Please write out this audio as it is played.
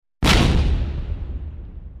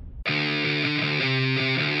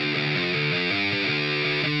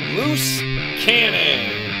Loose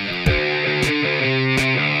Cannon.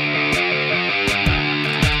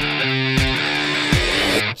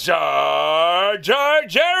 Jar Jar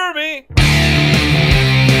Jeremy.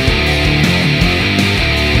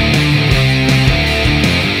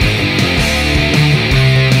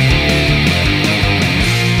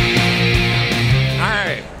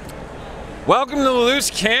 Welcome to the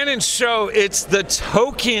Loose Cannon Show. It's the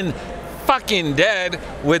Token fucking Dead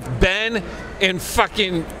with Ben and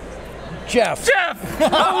fucking Jeff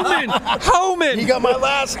Homan. You got my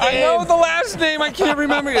last name. I know the last name. I can't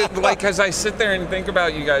remember it. Like, as I sit there and think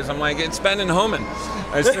about you guys, I'm like, it's Ben and Homan.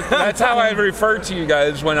 That's how I refer to you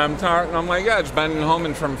guys when I'm talking. I'm like, yeah, it's Ben and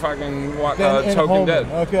Homan from fucking Token Homan. Dead.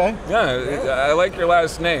 Okay. Yeah, I like your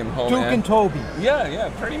last name, Homan. Duke and Toby. Yeah,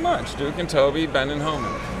 pretty much. Duke and Toby, Ben and Homan.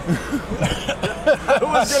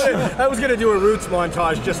 I was gonna do a Roots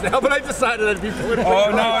montage just now, but I decided I'd be politically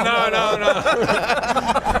correct. No.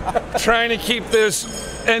 Trying to keep this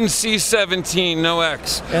NC-17, no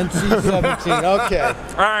X. NC-17, okay.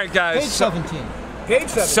 All right, guys. Page 17. Page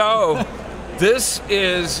 17. So, this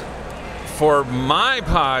is, for my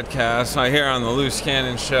podcast, I hear on the Loose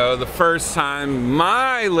Cannon Show, the first time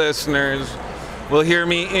my listeners will hear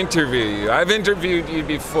me interview you. I've interviewed you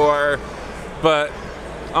before, but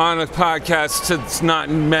on a podcast that's not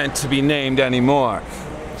meant to be named anymore.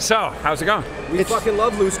 So, how's it going? We fucking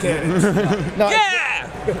love Loose Cannons. Yeah!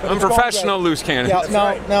 I'm professional Loose Cannon.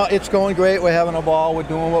 Yeah, no, it's going great. We're having a ball. We're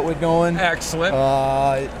doing what we're doing. Excellent.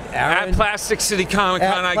 At Plastic City Comic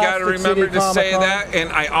Con, I got to remember to say that.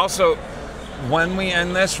 And I also, when we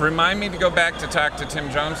end this, remind me to go back to talk to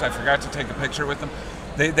Tim Jones. I forgot to take a picture with him.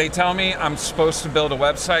 They tell me I'm supposed to build a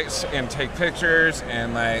website and take pictures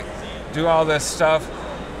and like do all this stuff.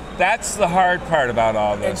 That's the hard part about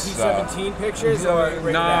all this stuff. NC-17 pictures?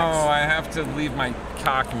 No, I have to leave my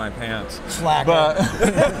cock in my pants. Slacker. But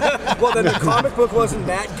well, then the comic book wasn't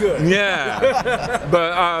that good. Yeah.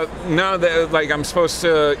 But no, like I'm supposed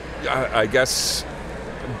to, I guess,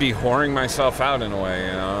 be whoring myself out in a way,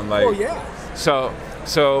 you know? Like, oh, yeah. So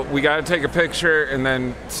we got to take a picture and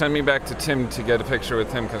then send me back to Tim to get a picture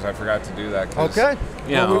with him because I forgot to do that. Okay.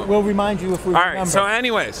 You know, we'll remind you if we remember. All right. So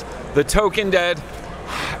anyways, the Token Dead.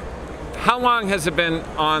 How long has it been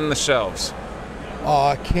on the shelves?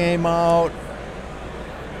 Came out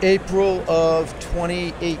April of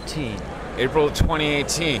 2018. April of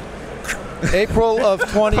 2018. April of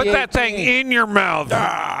 2018. Put that thing in your mouth.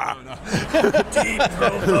 Deep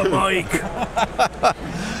throat the mic.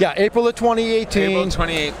 Yeah, April of 2018. April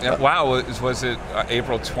 2018. Wow, was it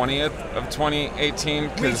April 20th of 2018?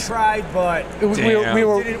 We tried, but we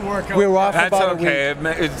didn't work out. We were off That's about okay. a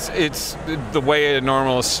week. It's the way a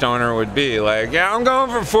normal stoner would be. Like, yeah, I'm going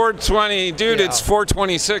for 420. Dude, Yeah. it's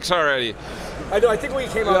 426 already. I know. I think we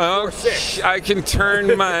came out 4-6. I can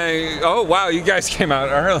turn my... Oh, wow, you guys came out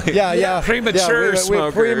early. Yeah. Premature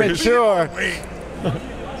smokers. We're premature.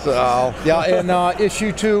 So, yeah, and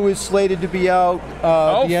issue 2 is slated to be out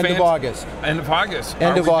the end of August. End of August.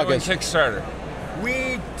 End of Are we August. doing Kickstarter?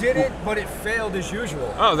 We did it, but it failed as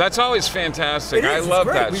usual. Oh, that's always fantastic. I love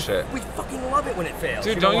that shit. We fucking love it when it fails.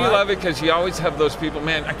 Dude, don't you love it? Because you always have those people,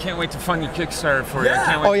 man, I can't wait to fund your Kickstarter for you. I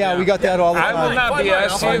can't wait. Oh, yeah, we got that all the time. I will not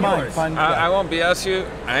BS you. I won't BS you.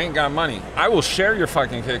 I ain't got money. I will share your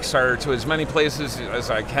fucking Kickstarter to as many places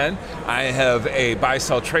as I can. I have a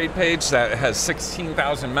buy-sell trade page that has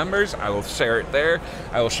 16,000 members. I will share it there.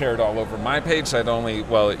 I will share it all over my page.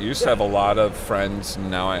 It used to have a lot of friends.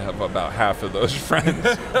 Now I have about half of those friends.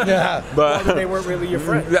 Yeah. But they weren't really your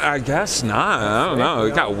friends. I guess not. I don't know.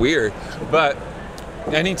 It got weird. But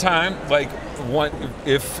anytime, like,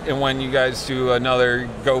 if and when you guys do another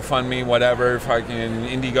GoFundMe, whatever, fucking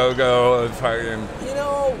Indiegogo, fucking...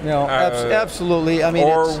 Absolutely. I mean,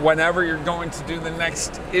 or whenever you're going to do the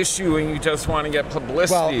next issue and you just want to get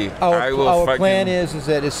publicity, our plan is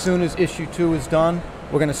that as soon as issue 2 is done,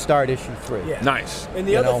 we're going to start issue 3. Yeah. Nice. And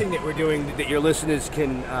the other thing that we're doing that your listeners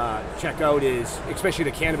can check out is, especially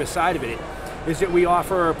the cannabis side of it, is that we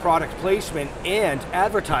offer product placement and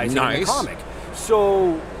advertising in the comic.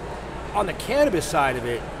 So on the cannabis side of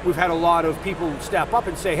it, we've had a lot of people step up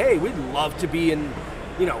and say, hey, we'd love to be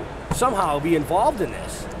somehow be involved in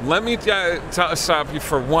this. Let me stop you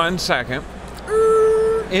for 1 second.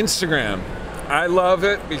 Instagram. I love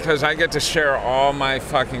it because I get to share all my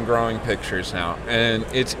fucking growing pictures now. And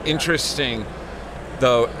it's interesting,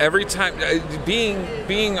 though, every time,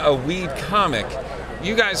 being a weed comic,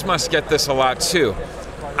 you guys must get this a lot too.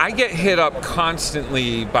 I get hit up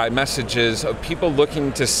constantly by messages of people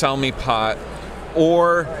looking to sell me pot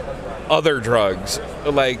or other drugs.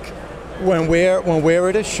 Like, When we're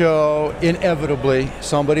at a show, inevitably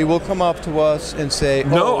somebody will come up to us and say,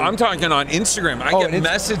 No, I'm talking on Instagram. I get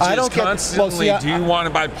messages constantly. Do you want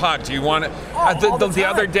to buy pot? Do you want to? The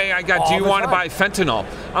other day I got, do you want to buy fentanyl?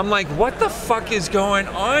 I'm like, what the fuck is going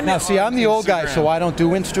on? Now, see, I'm the old guy, so I don't do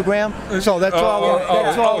Instagram. So that's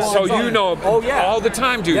all. So you know all the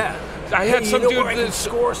time, dude. Yeah. I had some dude I can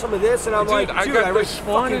score some of this, and I'm like, dude, I read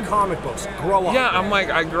fucking comic books. Grow up. Yeah, I'm like,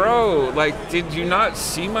 I grow. Like, did you not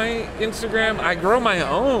see my Instagram? I grow my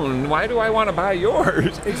own. Why do I want to buy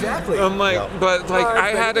yours? Exactly. I'm like, but like, I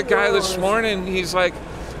had a guy this morning. He's like,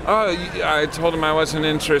 oh, I told him I wasn't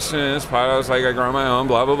interested in this pot. I was like, I grow my own.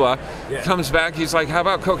 Blah blah blah. Yeah. Comes back. He's like, how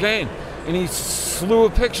about cocaine? And he slew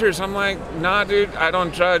of pictures. I'm like, nah, dude, I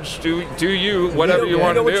don't judge. Do you whatever you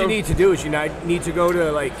want to do. What you need to do is you need to go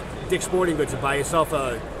to like Dick's Sporting Goods and buy yourself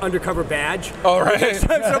a undercover badge. All right. Next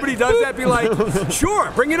time somebody does that, be like, sure,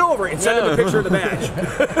 bring it over and send them a picture of the badge.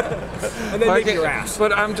 And then like make your ass.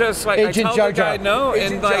 But I'm just like, Agent I tell the guy Jar Jar. no,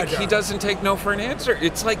 Agent and like Jar Jar. he doesn't take no for an answer.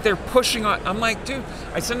 It's like they're pushing on. I'm like, dude,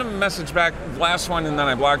 I sent him a message back, last one, and then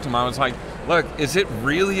I blocked him. I was like, look, is it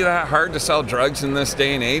really that hard to sell drugs in this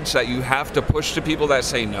day and age that you have to push to people that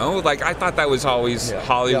say no? Like, I thought that was always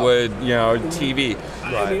Hollywood, TV.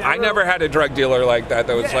 Right. I never had a drug dealer like that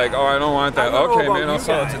was like, oh, I don't want that. Okay, man, I'll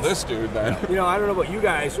sell it to this dude then. I don't know about you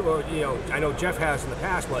guys, or I know Jeff has in the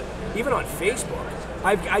past, but even on Facebook,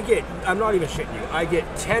 I'm not even shitting you, I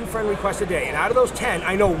get 10 friend requests a day, and out of those 10,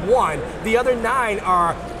 I know one, the other 9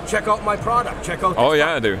 are, check out my product, check out this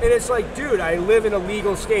product. Dude. And it's like, dude, I live in a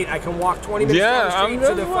legal state, I can walk 20 minutes down the street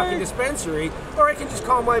to the fucking dispensary, or I can just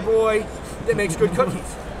call my boy that makes good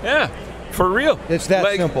cookies. Yeah. For real. It's that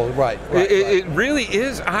simple, right. It really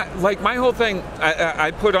is. Like, my whole thing,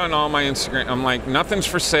 I put on all my Instagram, I'm like, nothing's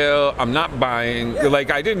for sale, I'm not buying. Yeah. Like,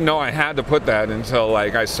 I didn't know I had to put that until,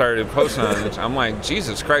 like, I started posting on it. I'm like,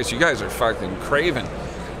 Jesus Christ, you guys are fucking craven.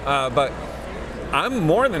 But I'm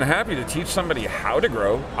more than happy to teach somebody how to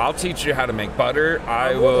grow. I'll teach you how to make butter.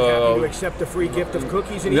 I will. Happy to accept a free gift of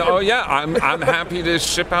cookies and Oh yeah, I'm happy to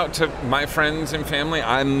ship out to my friends and family.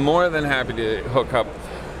 I'm more than happy to hook up.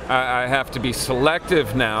 I have to be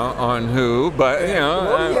selective now on who, but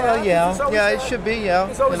it should be,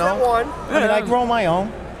 There's always that one. I mean, I grow my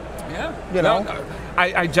own. Yeah.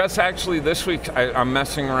 I just actually this week I'm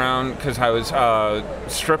messing around because I was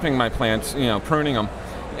stripping my plants, pruning them,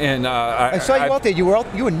 and I saw you out there. You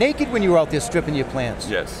were naked when you were out there stripping your plants.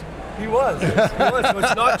 Yes. He was. So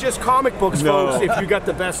it's not just comic books, folks. If you got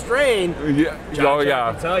the best strain,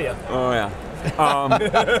 I'll tell you. Oh yeah.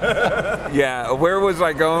 Where was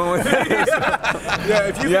I going with this?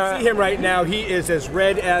 If you can see him right now, he is as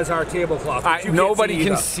red as our tablecloth. Nobody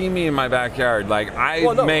can see me in my backyard. Like,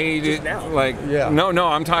 made it. Now. Like, no,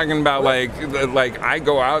 I'm talking about like I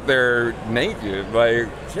go out there naked. Like,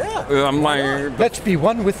 I'm like, let's be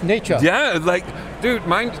one with nature. Yeah, like, dude,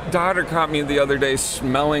 my daughter caught me the other day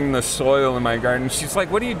smelling the soil in my garden. She's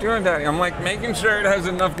like, "What are you doing, Daddy?" I'm like, making sure it has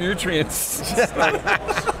enough nutrients.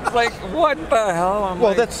 Like, what the hell?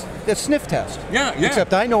 That's sniff test. Yeah.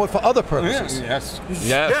 Except I know it for other purposes. Yes.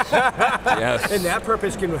 And that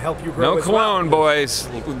purpose can help you grow. No cologne, boys.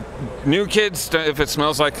 New kids, if it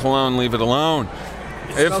smells like cologne, leave it alone.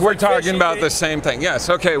 If we're talking about the same thing. Yes,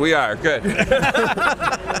 okay, we are. Good.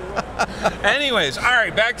 Anyways, all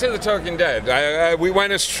right, back to the Token Dead. We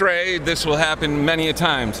went astray. This will happen many a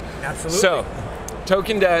times. Absolutely. So,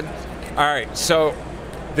 Token Dead. All right, so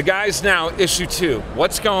the guys now, issue 2.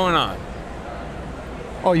 What's going on?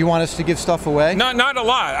 Oh, you want us to give stuff away? No, not a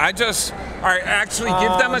lot. Actually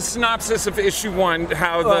give them a synopsis of issue 1,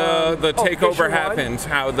 how the takeover happens,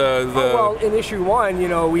 how well, in issue 1,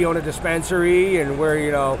 we own a dispensary, and we're,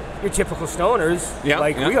 your typical stoners, we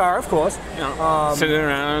are, of course. Sitting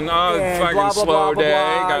around, fucking slow day,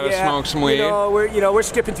 gotta smoke some weed. We're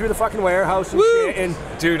skipping through the fucking warehouse and shit. And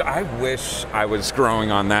dude, I wish I was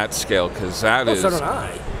growing on that scale, because that is. So don't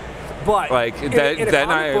I. But like then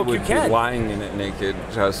I would be lying in it naked.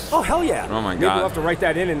 Just oh hell yeah! Oh my god! Maybe we'll have to write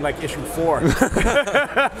that in like issue 4.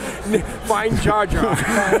 Find Jar Jar.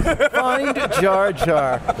 Find Jar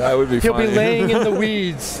Jar. That would be. He'll funny. be laying in the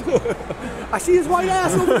weeds. I see his white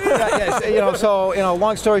ass over there. So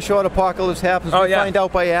long story short, apocalypse happens. We find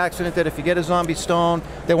out by accident that if you get a zombie stone,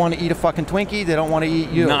 they want to eat a fucking Twinkie. They don't want to eat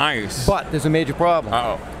you. Nice. But there's a major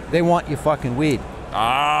problem. They want your fucking weed.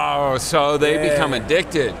 Oh, so they become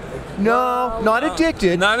addicted. No, not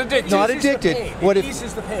addicted. Not addicted. Not addicted. What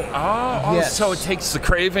eases the pain? Oh, yes. So it takes the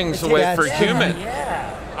cravings away for human.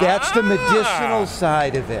 Yeah. That's the medicinal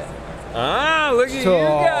side of it. Look at you guys.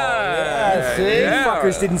 Yeah, see? You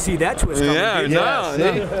fuckers didn't see that twist coming.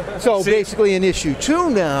 No. So basically in issue 2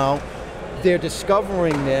 now, they're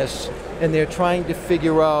discovering this. and they're trying to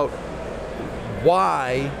figure out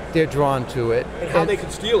why they're drawn to it. And how they can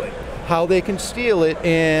steal it. How they can steal it,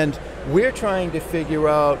 and we're trying to figure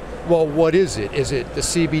out, well, what is it? Is it the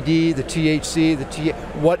CBD, the THC,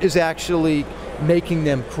 what is actually making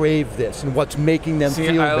them crave this, and what's making them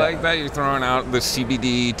feel better? I like that you're throwing out the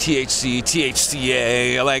CBD, THC,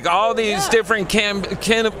 THCA, like all these different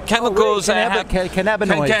chemicals that have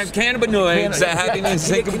cannabinoids. Cannabinoids that have.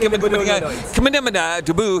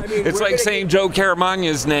 It's like saying Joe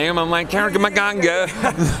Caramagna's name. I'm like Caramaganga.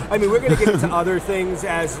 I mean, we're going to get into other things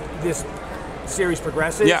as this series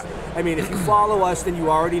progresses. Yeah. I mean, if you follow us, then you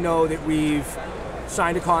already know that we've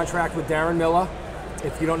signed a contract with Darren Miller.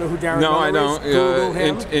 If you don't know who Darren Miller is, Google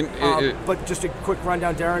him. But just a quick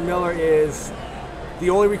rundown, Darren Miller is the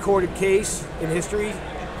only recorded case in history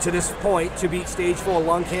to this point to beat stage 4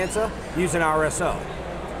 lung cancer using RSO.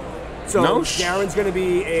 So Darren's going to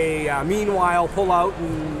be a meanwhile pull out,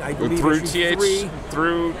 and I believe through issue 3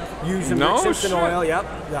 through using Rexiptin oil. Yep,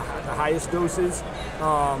 the highest doses.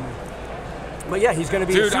 But yeah, he's going to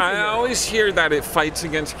be. Dude, I always hear that it fights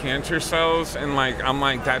against cancer cells, and like I'm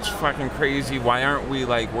like, that's fucking crazy. Why aren't we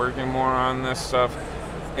like working more on this stuff?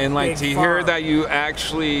 And like to hear that you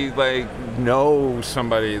actually like know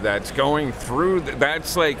somebody that's going through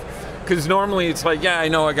that's like, because normally it's like, yeah, I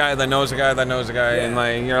know a guy that knows a guy that knows a guy, and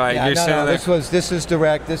like you're like, you're saying this is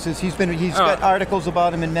direct. He's got articles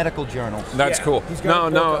about him in medical journals. That's cool.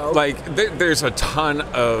 Like there's a ton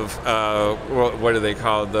of what do they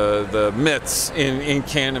call the myths in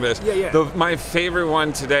cannabis. My favorite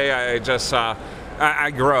one today I just saw. I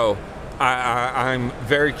grow. I'm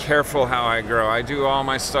very careful how I grow. I do all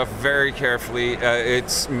my stuff very carefully.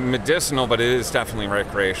 It's medicinal, but it is definitely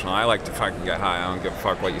recreational. I like to fucking get high. I don't give a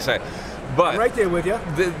fuck what you say. But I'm right there with you.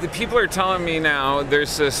 The people are telling me now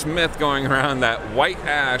there's this myth going around that white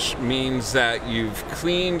ash means that you've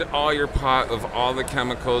cleaned all your pot of all the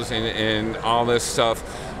chemicals and all this stuff.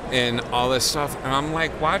 And I'm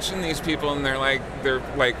like watching these people, and they're like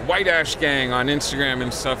white ash gang on Instagram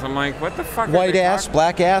and stuff. I'm like, what the fuck? White ass,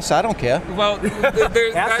 black ass, I don't care. Well,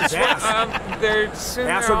 that's what they're sitting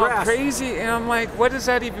there all crazy, and I'm like, what does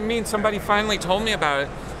that even mean? Somebody finally told me about it.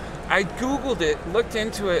 I Googled it, looked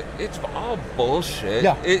into it. It's all bullshit.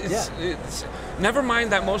 Yeah. It's never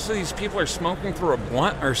mind that most of these people are smoking through a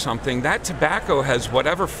blunt or something. That tobacco has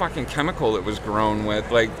whatever fucking chemical it was grown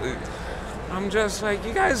with, like. I'm just like,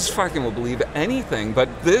 you guys fucking will believe anything, but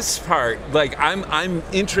this part, like, I'm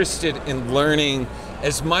interested in learning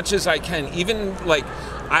as much as I can. Even like,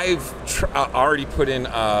 I've already put in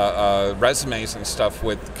resumes and stuff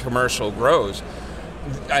with commercial grows,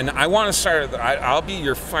 and I want to start. I'll be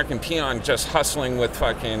your fucking peon, just hustling with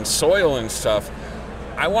fucking soil and stuff.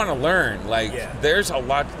 I want to learn. Like, there's a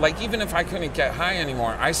lot. Like, even if I couldn't get high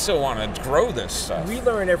anymore, I still want to grow this stuff. We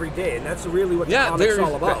learn every day, and that's really what the comic's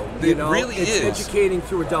all about. It really is. It's educating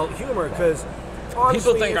through adult humor, because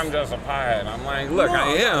people think I'm just a pothead. I'm like, look,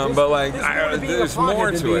 I am, but like, there's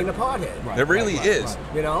more to it. There really is.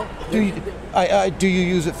 You know. Do you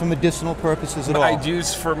use it for medicinal purposes at all? I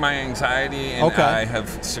use for my anxiety, and I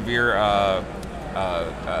have severe.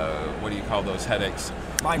 What do you call those headaches?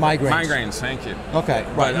 Migraines, thank you. Okay,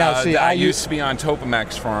 right. But now, see, I used to be on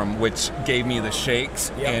Topamax for them, which gave me the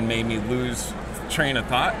shakes and made me lose train of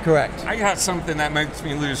thought. Correct. I got something that makes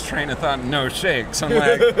me lose train of thought and no shakes. I'm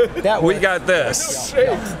like, we got this.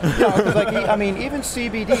 Because I mean, even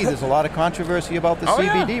CBD, there's a lot of controversy about the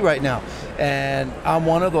CBD right now. And I'm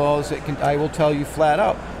one of those that I will tell you flat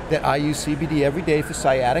out that I use CBD every day for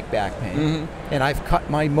sciatic back pain. And I've cut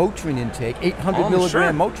my Motrin intake, 800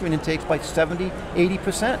 milligram Motrin intakes by 70,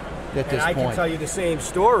 80% at this point. I can tell you the same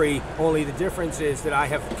story, only the difference is that I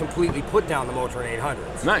have completely put down the Motrin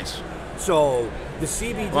 800s. Nice. So the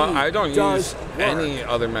CBD I don't use work. any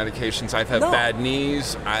other medications. I've had bad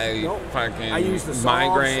knees. I use the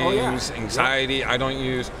migraines, anxiety. I don't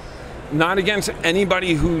use. Not against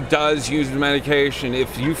anybody who does use the medication.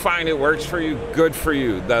 If you find it works for you, good for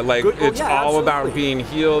you. That it's all about being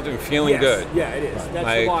healed and feeling good. Yeah, it is.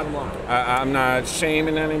 That's the bottom line. I'm not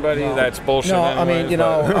shaming anybody. That's bullshit. No, I mean,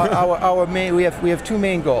 our main we have two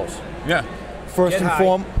main goals. Yeah. First and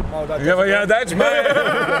foremost. That's mine.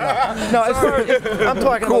 No, I'm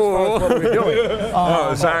talking about what we're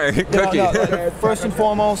doing. Sorry, Cookie. First and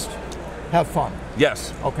foremost, have fun.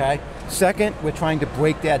 Yes. Okay. Second, we're trying to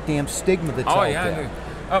break that damn stigma that's out there.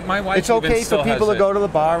 My wife. It's okay for people to go to the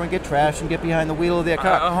bar and get trashed and get behind the wheel of their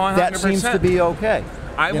car. 100%. That seems to be okay.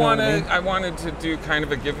 I You know what I mean? wanted to do kind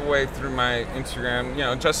of a giveaway through my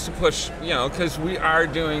Instagram, just to push, because we are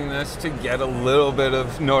doing this to get a little bit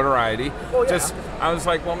of notoriety. Oh, yeah. I was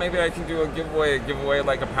like, well, maybe I can do a giveaway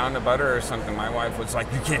like a pound of butter or something. My wife was like,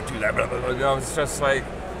 you can't do that. Blah, blah, blah. I was just like,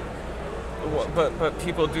 but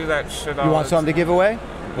people do that shit all You want something to give away?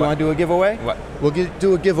 You want to do a giveaway? What? We'll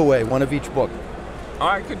do a giveaway, one of each book. Oh,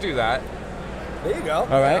 I could do that. There you go. All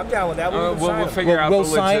right. I'm down with that. We'll figure out We'll the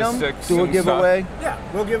sign them, logistics. do a and giveaway. Yeah,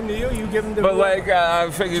 we'll give them to you. You give them to. But whoever. I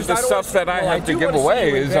figure Just the I don't stuff wanna- that I well, I have to do give wanna see away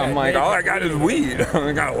you in is bed. I'm like, Yeah, all I got is weed.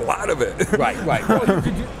 I got a lot of it. Right. Well,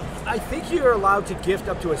 I think you're allowed to gift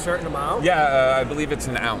up to a certain amount. Yeah, I believe it's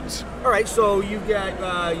an ounce. All right, so you got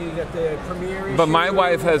the premiere. But my issue.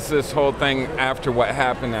 wife has this whole thing after what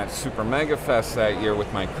happened at Super Mega Fest that year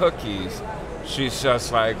with my cookies. She's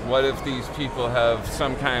just like, what if these people have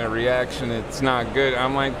some kind of reaction? It's not good.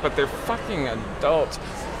 I'm like, but they're fucking adults.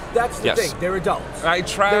 That's the Yes. thing. They're adults. I They're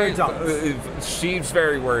try. adults. She's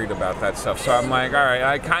very worried about that stuff, so I'm like, all right,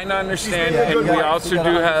 I kind of understand. being a And good we wife. also You do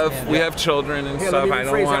gotta have understand, we yeah. have children and Here, stuff. let me I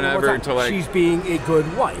don't rephrase want that one more ever time. to like. She's being a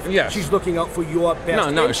good wife. Yes. She's looking out for your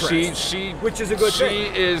best No, interest. she, which is a good she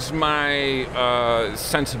thing. is my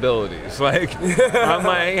sensibilities. Like, I'm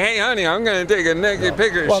like, hey, honey, I'm gonna take a naked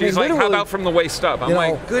picture. Well, I mean, She's like, how literally, about from the waist up? I'm you know-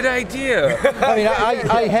 like, good idea. I mean,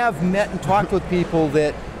 I have met and talked with people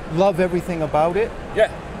that love everything about it,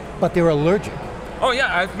 Yeah. but they're allergic. Oh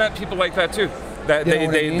yeah, I've met people like that too. That You know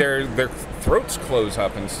what I mean? their throats close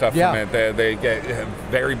up and stuff Yeah. from it. They get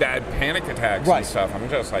very bad panic attacks Right. and stuff. I'm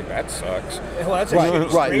just like, that sucks. Well, that's a Right,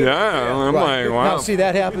 shitty right. streak. Yeah, I'm Right. like, wow. Now, see,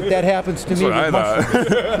 that happens to me That's with what I mushrooms.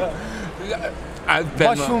 thought. I've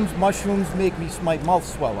been, Mushrooms make my mouth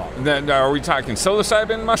swell up. Then, are we talking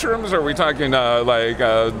psilocybin mushrooms, or are we talking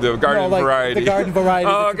the garden like variety? the garden variety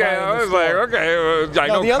Oh, that you okay, buy in I the was like, store. okay, I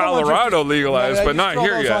No, know the other ones are Colorado just- legalized, Yeah, but you not throw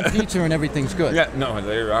here those yet. on pizza and everything's good. Yeah, no,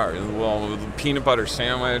 they are. Well, peanut butter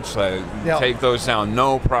sandwich, Yeah. take those down,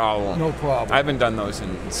 no problem. No problem. I haven't done those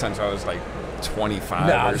since I was like 25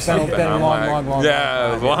 No, or it's been- something. been a I'm long, like, long yeah,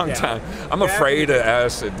 time. a long Yeah. time. I'm afraid of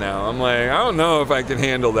acid now. I'm like, I don't know if I can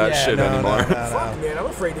handle that Yeah, shit no, anymore. Fuck, man, I'm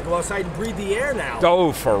afraid to go outside and breathe the air now.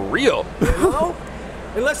 Oh, for real? You know?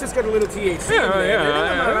 Unless it's got a little THC in there.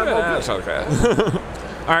 then I'm that's okay.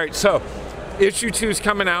 All right, so issue 2 is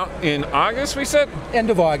coming out in August, we said?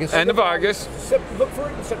 End of August. End of August. Look for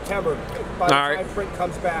it in September. By the All right. time print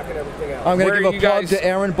comes back and everything else. I'm going Where to are give a you plug guys- to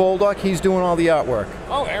Aaron Boldock. He's doing all the artwork,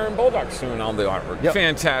 Oh, Aaron Bulldog's doing all the artwork. Yep.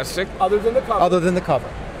 Fantastic. Other than the cover. other than the cover.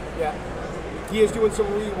 Yeah. He is doing some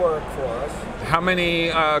rework for us. How many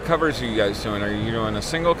covers are you guys doing? Are you doing a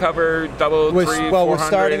single cover, double, We're- 3, well, we're 400,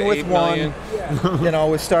 starting with 8 one. million?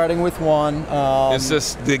 We're starting with one. Is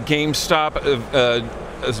this the GameStop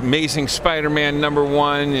Amazing Spider-Man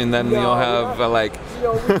 #1, and then No, you'll have we're not- like You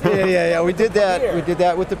know, we did- Yeah. We did that. Premiere. We did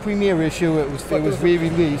that with the premiere issue. It was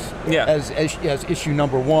re-released Yeah. as issue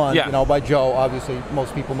 #1. Yeah. By Joe. Obviously,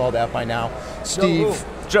 most people know that by now. Steve.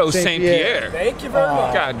 Joe St. Pierre. Thank you very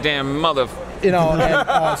much. Goddamn mother.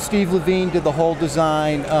 And Steve Levine did the whole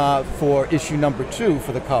design for issue #2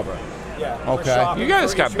 for the cover. Yeah. Okay. We're shopping You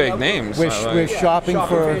guys for got issue big number- names. We're, I like- we're shopping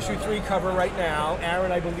for. issue 3 cover right now.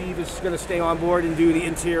 Aaron, I believe, is going to stay on board and do the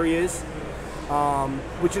interiors,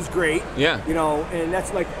 which is great. Yeah. You know, and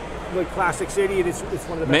that's like Classic City. It's one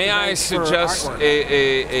of the best. May I events for suggest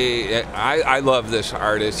artwork. I love this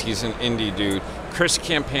artist. He's an indie dude, Chris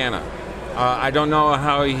Campana. I don't know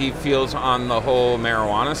how he feels on the whole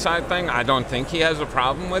marijuana side thing. I don't think he has a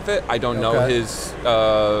problem with it. I don't know Okay. his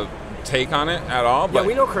take on it at all. Yeah, But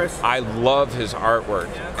we know Chris. I love his artwork.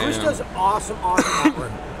 Chris And- does awesome artwork.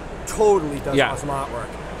 Totally does Yeah. awesome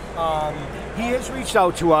artwork. He has reached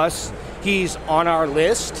out to us. He's on our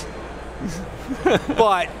list.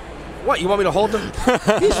 But what, you want me to hold him?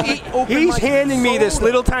 He's handing me this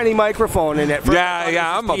little tiny microphone, and at first I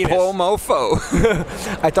thought I'm it was a his pole penis.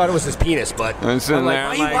 mofo. I thought it was his penis, but I'm sitting I'm like, there,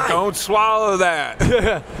 why I'm you like, lying? don't swallow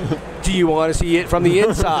that. Do you want to see it from the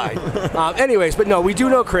inside? Anyways, but no, we do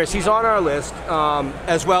know Chris. He's on our list,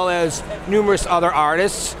 as well as numerous other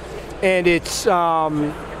artists. And it's not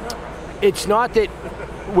that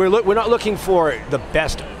we're not looking for the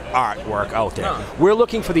best artwork out there. No. We're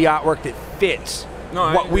looking for the artwork that fits No,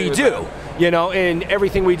 I what agree we with do. that. You know, and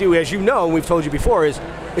everything we do, as you know, and we've told you before, is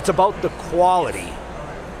it's about the quality.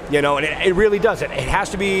 You know, and it really does. It has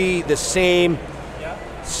to be the same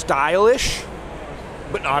stylish,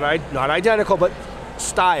 but not identical, but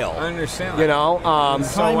style. I understand You that. know,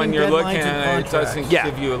 So when you're looking deadlines, and at it, it doesn't contracts. Yeah.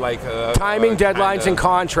 give you like a timing, deadlines, kinda- and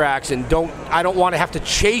contracts, and I don't want to have to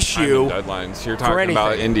chase you. Timing, deadlines. You're for talking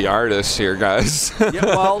about anything. indie artists here, guys. Yeah,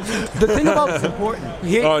 well, the thing about important.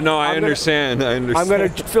 Oh no, I I'm gonna- understand. I understand. I'm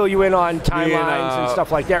going to fill you in on timelines and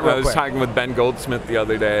stuff like that real I was quick. talking with Ben Goldsmith the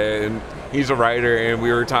other day, and he's a writer, and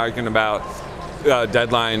we were talking about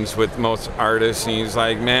deadlines with most artists, and he's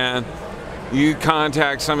like, man, you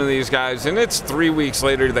contact some of these guys, and it's 3 weeks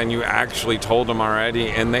later than you actually told them already,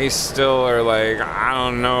 and they still are like, I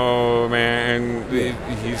don't know, man.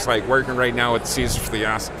 He's like working right now with Cesar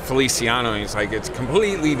Feliciano, and he's like, it's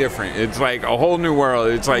completely different. It's like a whole new world.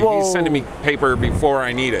 It's like Whoa. he's sending me paper before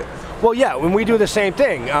I need it. Well, yeah, when we do the same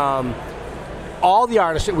thing, all the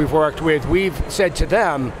artists that we've worked with, we've said to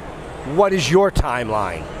them, what is your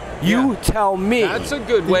timeline? You tell me. That's a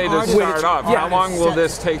good way to artist- start off. yeah. How long will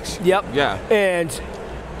this take? Yep. Yeah. And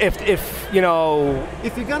if you know,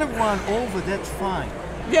 If you're gonna run over, that's fine.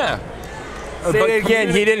 Yeah. say it again,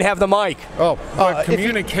 he didn't have the mic. Oh, But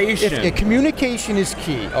communication. Communication is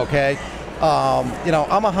key. Okay. You know,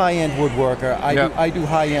 I'm a high-end woodworker. I do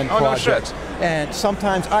high-end Oh, no projects, shit. and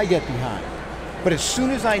sometimes I get behind. But as soon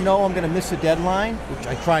as I know I'm going to miss a deadline, which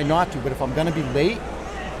I try not to, but if I'm going to be late,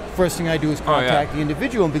 first thing I do is contact the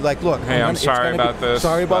individual and be like, "Look, Hey, I'm it's sorry gonna about this,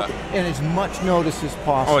 Sorry about but- and as much notice as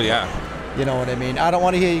possible." Oh yeah. You know what I mean? I don't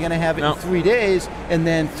want to hear you're going to have it No. in 3 days, and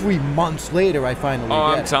then 3 months later I finally Oh,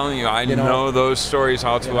 get I'm it. telling you, I You know those stories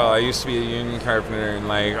all too You well. know. I used to be a union carpenter, and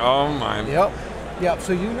like, oh my. Yep. Yep.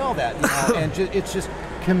 So you know that, you know, and it's just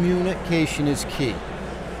communication is key.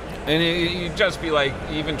 And you'd just be like,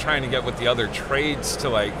 even trying to get with the other trades to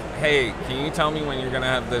like, hey, can you tell me when you're gonna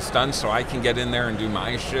have this done so I can get in there and do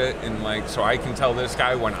my shit, and like, so I can tell this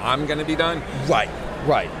guy when I'm gonna be done. Right.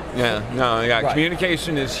 Right. Yeah, no, yeah, Right.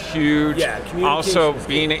 communication is huge. Yeah, communication Also, is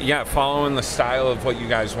being, following the style of what you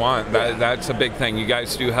guys want. That's a big thing. You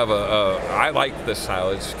guys do have I like this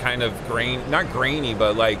style. It's kind of not grainy,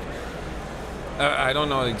 but like, I don't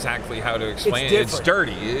know exactly how to explain it. It's different.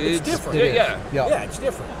 dirty. It's different. Yeah, It is. yeah. Yeah. Yeah, it's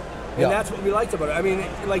different. And Yeah. that's what we liked about it. I mean,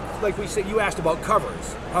 like we said, you asked about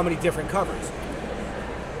covers. How many different covers?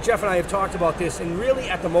 Jeff and I have talked about this, and really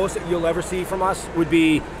at the most that you'll ever see from us would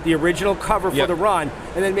be the original cover for Yep. the run,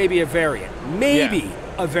 and then maybe a variant. Maybe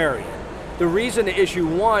a variant. The reason the issue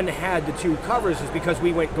 1 had the 2 covers is because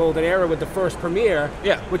we went Golden Era with the first premiere,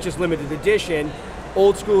 Yeah. which is limited edition,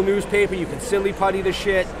 old school newspaper, you can silly putty the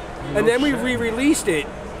shit, and then we shit. re-released it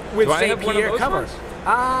with Do I St. have one of Pierre those covers. ones?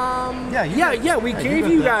 We you gave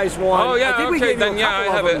got you that. guys one. Oh yeah, I think we okay, gave then you a yeah, I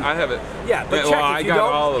couple have of it. them. I have it. Yeah, but Yeah, check well, if I you got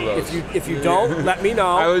don't. all of those. If you don't, let me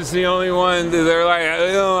know. I was the only one. They're like,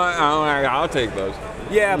 you know what? I'm like, I'll take those.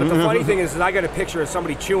 Yeah, but the funny thing is I got a picture of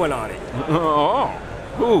somebody chewing on it. Oh,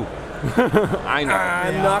 who? I know.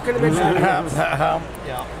 I'm not going to mention names.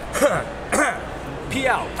 Yeah.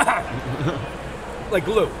 PL. Like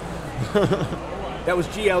glue. That was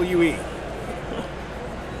GLUE.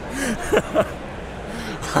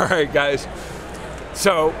 All right, guys.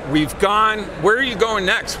 So we've gone. Where are you going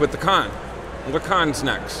next with the con? What con's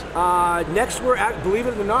next? Next, we're at, believe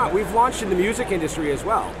it or not, we've launched in the music industry as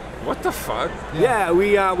well. What the fuck? Yeah,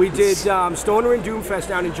 we did Stoner and Doomfest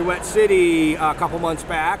down in Gillette City a couple months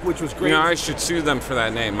back, which was You great. know, I should sue them for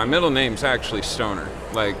that name. My middle name's actually Stoner.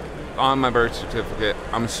 Like, on my birth certificate,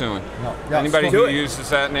 I'm suing. Yeah, Anybody do who it. uses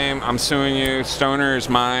that name, I'm suing you. Stoner is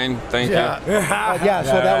mine. Thank you. Yeah,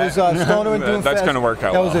 so that was Stoner and Doomfest. That's gonna work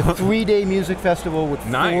out That was well. a 3-day music festival with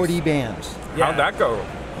Nice. 40 bands. How'd that go?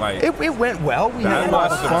 Like, It went well. We That had a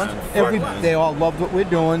lot of must fun. have been fun. They all loved what we're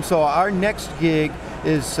doing. So our next gig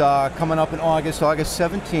is coming up in August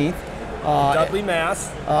 17th. Dudley,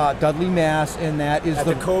 Mass, Dudley, Mass, and that is at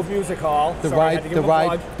the Cove Music Hall. the Sorry, I had to ride, give the them a ride,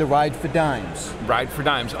 plug. the ride for dimes. Ride for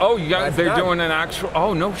Dimes. Oh, you got, Ride for they're Dimes. doing an actual.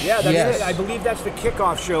 Oh no shit. Yeah, that's Yes. it. I believe that's the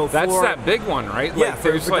kickoff show for... That's that big one, right? Yeah, Like, for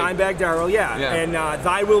there's like, Dimebag Darrell, yeah. Yeah. And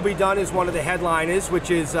Thy Will Be Done is one of the headliners, which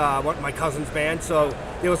is my cousin's band, so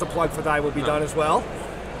there was a plug for Thy Will Be Done as well.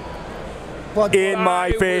 Plug- In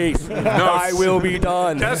my face, Thy Will Be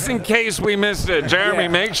Done. just in case we missed it, Jeremy, Yeah.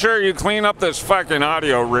 make sure you clean up this fucking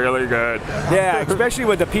audio really good. Yeah, especially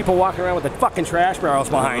with the people walking around with the fucking trash barrels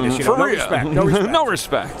behind us. You know, For no real. respect. No respect. No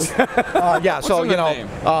respect. yeah, so in you the know,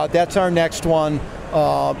 name? that's our next one.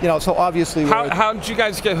 You know, so obviously How did you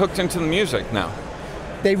guys get hooked into the music now?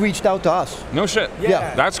 they reached out to us. No shit.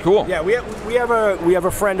 Yeah. That's cool. Yeah, we have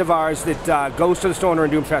a friend of ours that goes to the Stoner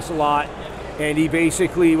and Doomfest a lot, and he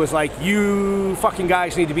basically was like, "You fucking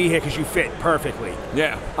guys need to be here because you fit perfectly."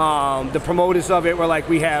 Yeah. The promoters of it were like,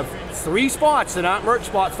 "We have 3 spots that aren't merch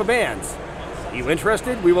spots for bands. Are you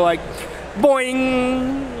interested?" We were like,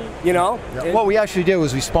 "Boing," you know. And- What we actually did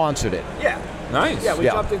was we sponsored it. yeah. Nice. Yeah, we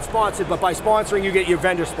jumped in sponsored, but by sponsoring, you get your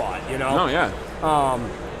vendor spot. You know. Oh yeah.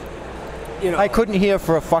 You know. I couldn't hear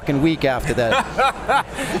for a fucking week after that.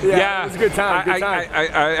 Yeah, it was a good time.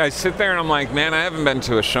 I sit there and I'm like, man, I haven't been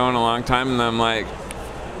to a show in a long time, and I'm like,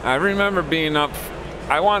 I remember being up.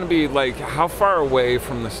 I want to be like, how far away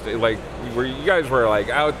from the stage? Like, where you guys were like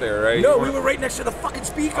out there, right? No, we were right next to the fucking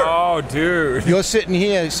speaker. Oh, dude. You're sitting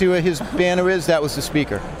here. See where his banner is? That was the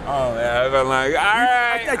speaker. Oh yeah, I've been like, all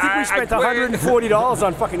right. I think we spent $140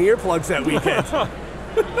 on fucking earplugs that weekend.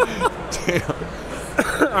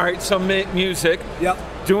 All right, so music. Yep.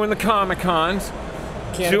 Doing the Comic-Cons.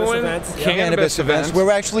 Cannabis events. Yep. Cannabis events.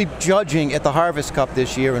 We're actually judging at the Harvest Cup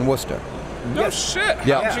this year in Worcester. No shit.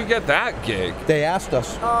 Yeah. How'd you get that gig? They asked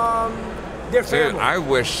us. They're Dude, family. I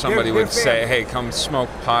wish somebody They're would say, family. hey, come smoke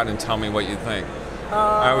pot and tell me what you think.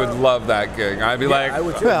 I would love that gig. I'd be like, I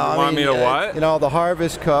would too. you Well, I want mean, me to what? You know, the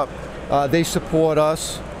Harvest Cup, they support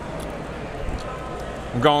us.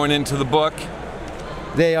 Going into the book.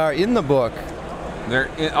 They are in the book. They're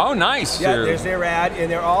in, oh, nice. Yeah, dude. there's their ad, and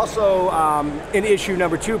they're also in issue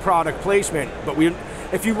number 2, product placement. But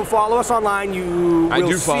if you will follow us online, you will I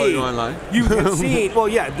do see. follow you online. You have seen. Well,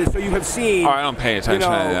 yeah. So you have seen. Oh, I don't pay attention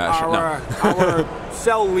to that shit. No. Our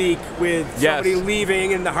cell leak with somebody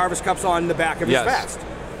leaving, and the Harvest Cup's on the back of his vest.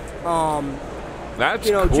 That's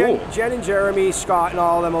You know, cool. Jen and Jeremy, Scott, and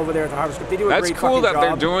all of them over there at the Harvest Cup, they do a That's great cool fucking that job.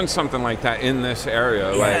 they're doing something like that in this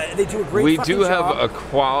area. Yeah, like, they do a great we fucking do have job. a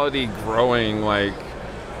quality growing, like,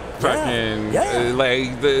 fucking, like,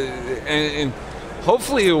 and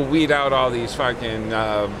hopefully it'll weed out all these fucking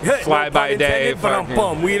fly-by-day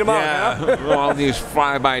fucking... weed them out, huh? all these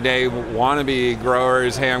fly-by-day wannabe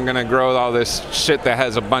growers. Hey, I'm going to grow all this shit that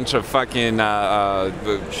has a bunch of fucking...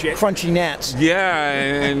 Shit. Crunchy gnats. Yeah,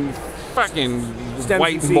 and fucking Stems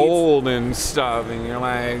white and seeds. mold and stuff, and you're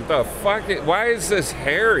like, the fuck? Why is this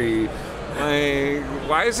hairy? Like,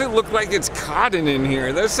 why does it look like it's cotton in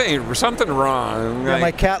here? This ain't something wrong. Yeah, Like,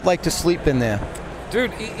 my cat liked to sleep in there.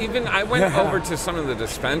 dude, even I went over to some of the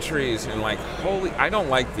dispensaries and like, I don't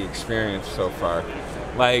like the experience so far.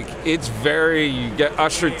 Like, it's very, you get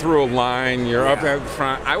ushered through a line, you're up at the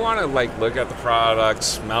front. I want to like look at the product,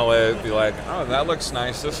 smell it, be like, oh, that looks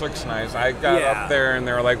nice, this looks nice. I got up there and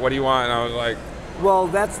they were like, what do you want? And I was like, Well,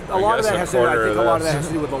 that's a lot of guess that a has to do. I quarter think of a lot of this. that has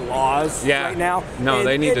to do with the laws right now. No, And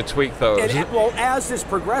they need to tweak those. well, as this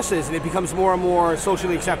progresses and it becomes more and more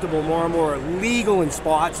socially acceptable, more and more legal in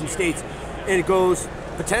spots and states, and it goes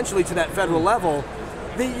potentially to that federal level,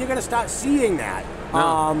 then you're going to start seeing that.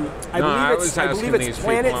 I believe it's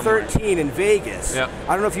Planet 13 in Vegas. Yep.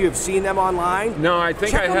 I don't know if you have seen them online. No, I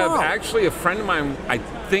think Check I them have. out. Actually, a friend of mine, I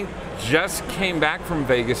think, just came back from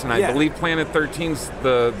Vegas, and I believe Planet 13's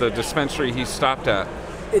the dispensary he stopped at.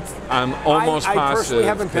 I'm almost I positive, personally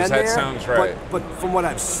haven't been that there, sounds right. But from what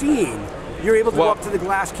I've seen, you're able to go up to the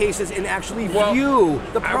glass cases and actually view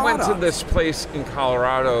the product. I went to this place in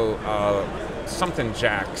Colorado, something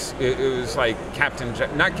Jack's. It was like Captain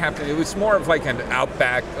Jack, not Captain. It was more of like an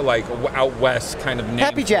Outback, like out west kind of name.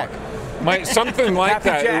 Happy Jack. Something like Happy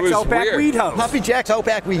that. Jack's it was Outback weird. Weed House. Happy Jack's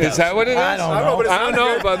Outback Weed House. Is that what it is? I don't know. I don't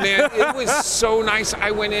know, but man, it was so nice.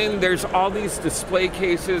 I went in. There's all these display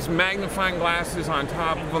cases, magnifying glasses on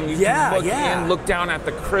top of them. You can look in, look down at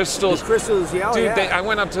the crystals. The crystals, Dude, I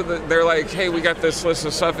went up to they're like, hey, we got this list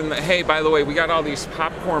of stuff, and hey, by the way, we got all these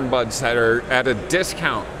popcorn buds that are at a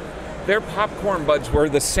discount. Their popcorn buds were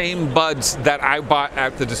the same buds that I bought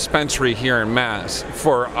at the dispensary here in Mass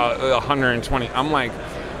for $120. I'm like,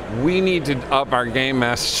 we need to up our game,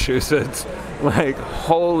 Massachusetts. Like,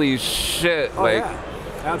 holy shit. Oh, like,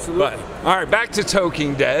 yeah. Absolutely. But, all right, back to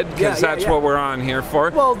Toking Dead, because that's what we're on here for.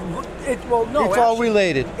 Well, no. It's all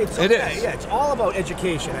related. It is. Yeah, it's all about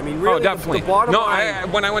education. I mean, really, definitely. the bottom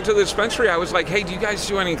line. When I went to the dispensary, I was like, hey, do you guys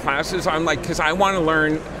do any classes? I'm like, because I want to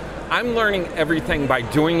learn. I'm learning everything by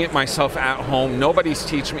doing it myself at home. Nobody's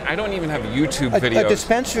teaching me. I don't even have YouTube videos. A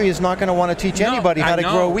dispensary is not going to want to teach anybody how to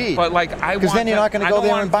grow weed. But like, because then you're not going to go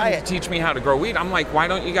there and buy it. To teach me how to grow weed. I'm like, why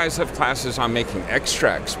don't you guys have classes on making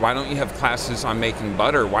extracts? Why don't you have classes on making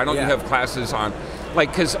butter? Why don't you have classes on,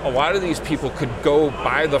 like, because a lot of these people could go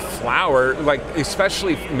buy the flower, like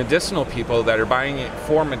especially medicinal people that are buying it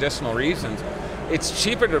for medicinal reasons. It's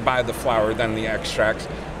cheaper to buy the flower than the extracts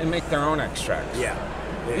and make their own extracts. Yeah.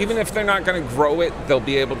 Even if they're not going to grow it, they'll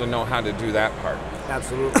be able to know how to do that part.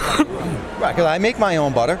 Absolutely. Right, because I make my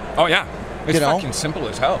own butter. Oh, yeah. It's fucking simple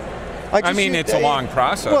as hell. I mean, it's a long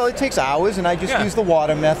process. Well, it takes hours, and I just use the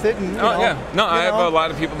water method. And, I have a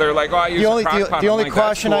lot of people that are like, oh, I use the only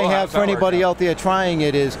caution I have for anybody out there trying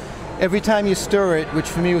it is every time you stir it, which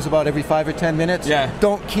for me was about every 5 or 10 minutes,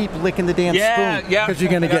 don't keep licking the damn spoon because you're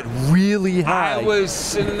going to get really high. I was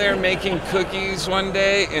sitting there making cookies one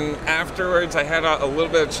day, and afterwards I had a little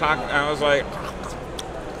bit of chocolate. I was like,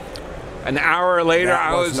 an hour later,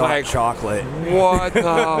 I was like, chocolate. What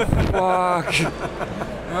the fuck?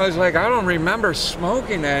 I was like, I don't remember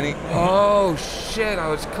smoking any. Oh shit, I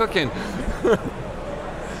was cooking.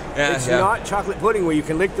 It's not chocolate pudding where you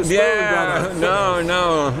can lick the spoon, brother.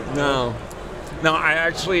 No. I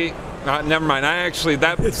actually, never mind.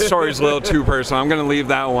 That story's a little too personal. I'm going to leave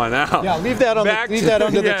that one out. Yeah, leave that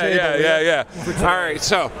under the table. Yeah. All right,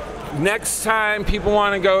 so next time people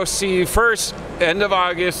want to go see first, end of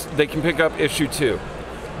August, they can pick up issue 2.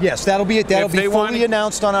 Yes, that'll be fully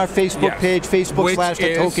announced on our Facebook page,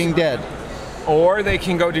 Facebook/The Talking Dead. Or they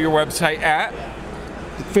can go to your website at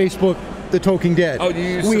Facebook, The Talking Dead. Oh, you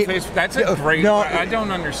use the Facebook? That's a great. No, I don't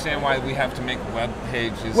understand why we have to make web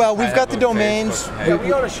pages. Well, we've got the domains. We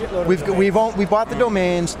own a shitload. We bought the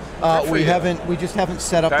domains. We just haven't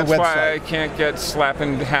set up the website. That's why I can't get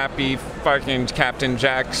slapping happy fucking Captain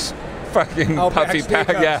Jack's fucking puffy pack.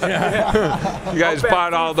 You guys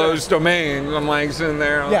bought all those domains. I'm like sitting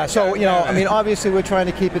there. Yeah, so I mean, obviously we're trying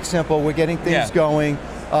to keep it simple. We're getting things going.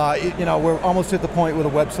 We're almost at the point where the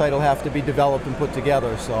website will have to be developed and put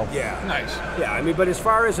together. So nice. Yeah, I mean, but as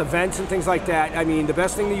far as events and things like that, I mean, the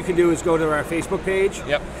best thing that you can do is go to our Facebook page.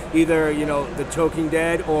 Yep. Either the Talking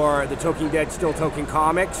Dead or the Talking Dead Still Talking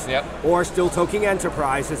Comics. Yep. Or Still Talking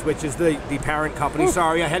Enterprises, which is the parent company.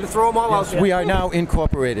 Sorry, I had to throw them all out. We are now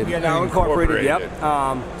incorporated. We are now incorporated. Yep.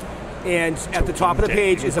 And at the top of the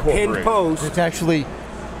page is a pinned post. It's actually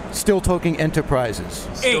Still Talking Enterprises.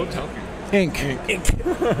 Still Talking. Ink.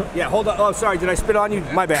 Yeah, hold on. Oh, sorry. Did I spit on you?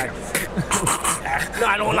 My bad. No,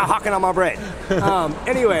 I don't want to hawking on my bread.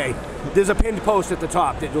 Anyway, there's a pinned post at the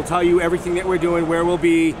top that will tell you everything that we're doing, where we'll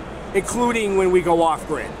be, including when we go off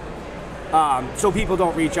grid. So people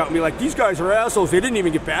don't reach out and be like, these guys are assholes. They didn't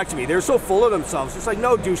even get back to me. They're so full of themselves. It's like,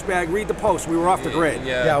 no, douchebag, read the post. We were off the grid.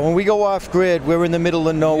 Yeah, when we go off grid, we're in the middle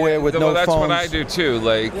of nowhere with no that's phones. That's what I do too.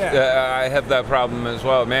 Like, I have that problem as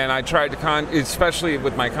well. Man, I tried to especially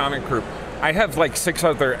with my comic group, I have like 6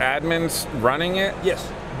 other admins running it.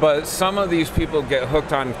 Yes. But some of these people get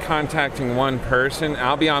hooked on contacting one person.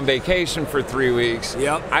 I'll be on vacation for 3 weeks.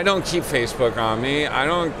 Yep. I don't keep Facebook on me. I'm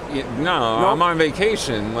on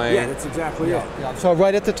vacation. Like, yeah, that's exactly it. Yeah. So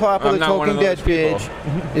right at the top of the Talking Dead page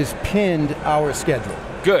is pinned our schedule.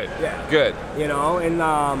 Good. Yeah. Good. And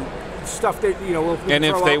stuff that we'll and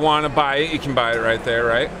if they want to buy it, you can buy it right there,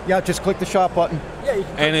 right? Yeah, just click the shop button. Yeah, you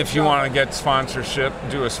can and if you want to get sponsorship,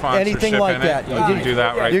 do a sponsorship. Anything like that. You can do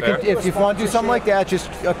that right there. If you want to do something like that, just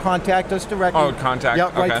contact us directly. Oh, contact. Yeah,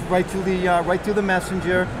 okay. right through the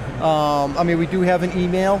messenger. I mean, we do have an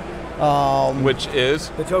email, which is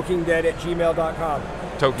thetalkingdead@gmail.com.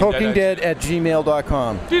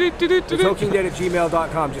 TalkingDead@gmail.com.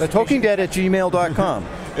 TheTalkingDead@gmail.com. TheTalkingDead@gmail.com.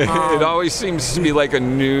 It always seems to be like a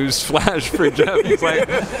news flash for Jeff. He's like,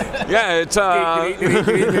 yeah, it's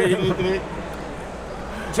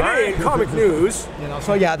today in comic news.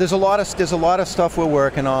 So yeah, there's a lot of stuff we're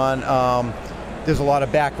working on. There's a lot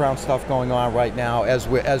of background stuff going on right now as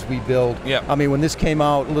we build. Yeah. I mean, when this came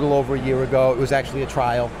out a little over a year ago, it was actually a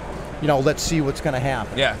trial. Let's see what's going to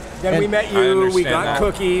happen. Yeah. Then we met you. We got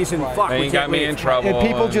cookies and fuck. And you got me in trouble. And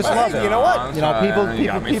people just love it. You know what?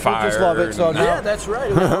 People just love it. So yeah, that's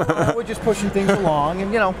right. We're just pushing things along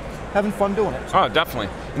and having fun doing it. Oh, definitely.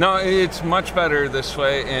 No, it's much better this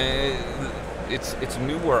way. It's a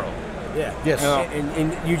new world. Yeah. Yes.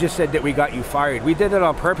 And you just said that we got you fired. We did it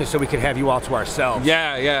on purpose so we could have you all to ourselves.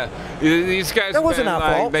 Yeah. These guys. That wasn't our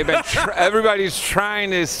fault. They've been. Everybody's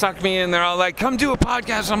trying to suck me in. They're all like, "Come do a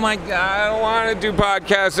podcast." I'm like, I don't want to do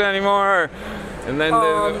podcasts anymore. And then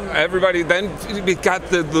everybody got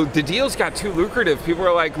the deals got too lucrative. People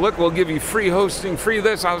were like, "Look, we'll give you free hosting, free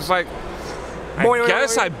this." I was like, I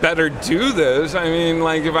guess I better do this. I mean,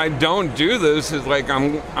 like, if I don't do this, it's like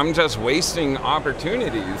I'm just wasting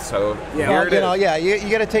opportunities. So you got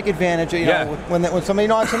to take advantage. When somebody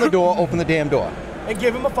knocks on the door, open the damn door and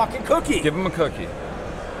give him a fucking cookie. Give him a cookie.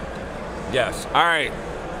 Yes. All right,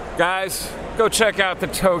 guys, go check out The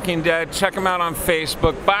Talking Dead. Check them out on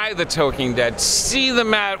Facebook. Buy The Talking Dead. See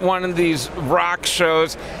them at one of these rock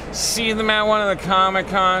shows. See them at one of the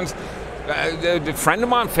Comic-Cons. Friend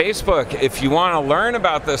them on Facebook. If you want to learn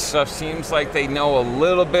about this stuff, seems like they know a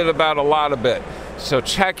little bit about a lot of it. So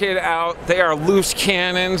check it out. They are loose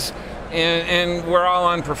cannons, and we're all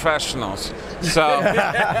unprofessionals. So,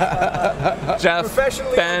 Jeff,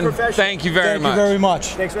 Ben, thank you very much.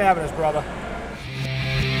 Thanks for having us, brother.